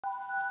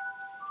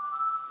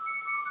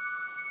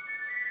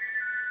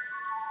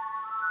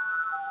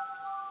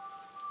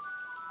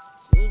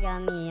She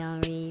got me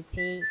on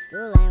repeat,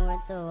 school ain't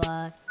worth the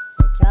walk.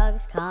 The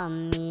drugs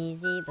come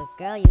easy, but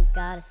girl, you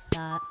gotta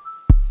stop.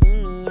 See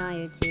me on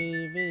your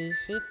TV,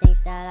 she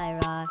thinks that I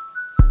rock.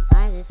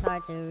 Sometimes it's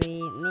hard to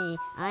read me,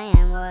 I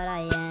am what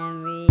I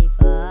am,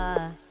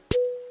 Reeboks.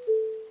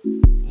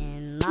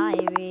 In my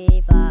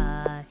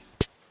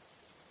Reeboks,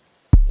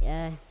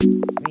 yeah,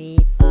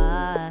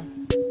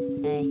 Reeboks,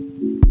 hey.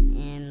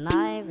 In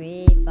my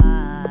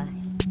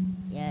Reeboks,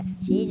 yeah,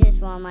 she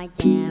just want my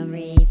damn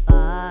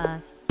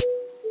Reeboks.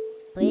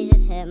 Please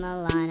just hit my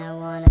line, I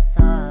wanna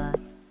talk.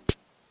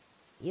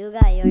 You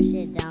got your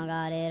shit down,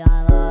 got it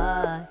on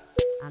lock.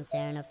 I'm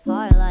tearing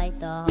apart like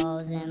the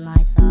holes in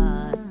my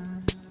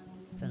socks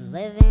from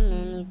living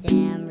in these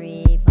damn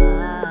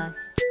Reeboks.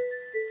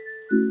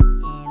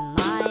 In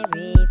my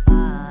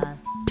Reeboks,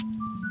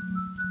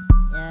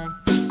 yeah,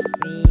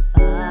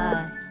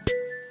 Reeboks,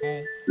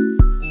 hey.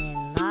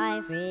 In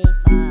my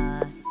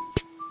Reeboks,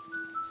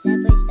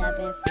 simply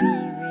stepping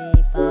free,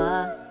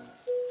 Reeboks.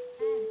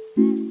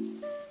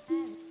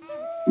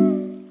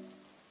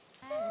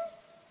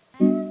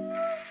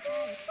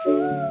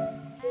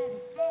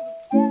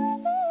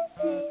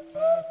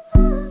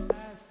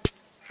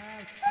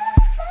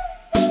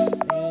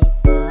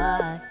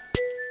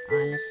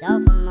 On the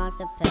shelf amongst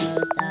the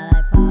pills that I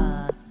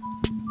pop,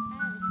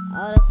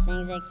 all the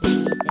things that keep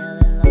me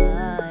feeling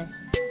lost.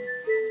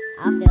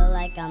 I feel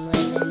like I'm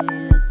living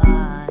in a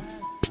box.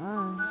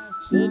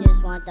 She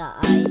just want the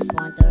ice,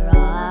 want the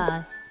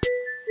rocks.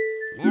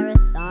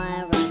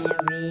 Marathon running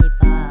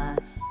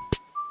Reeboks,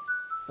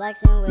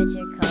 flexing with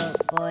your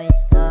coke, boy,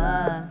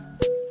 stop.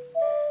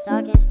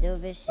 Talking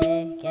stupid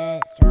shit,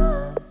 get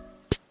drunk.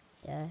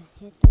 Yeah,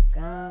 hit the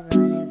ground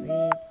running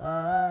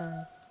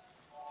Reeboks.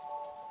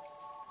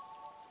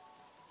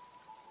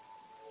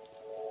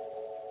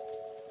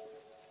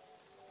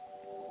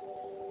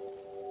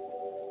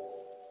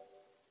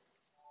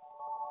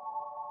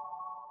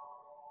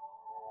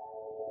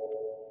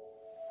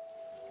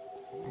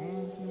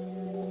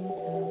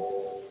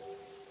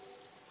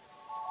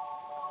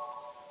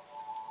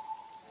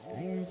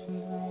 I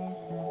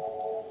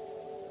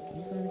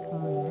just wanna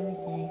call him every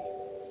day.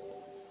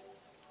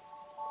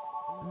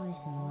 I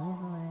wish him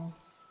life.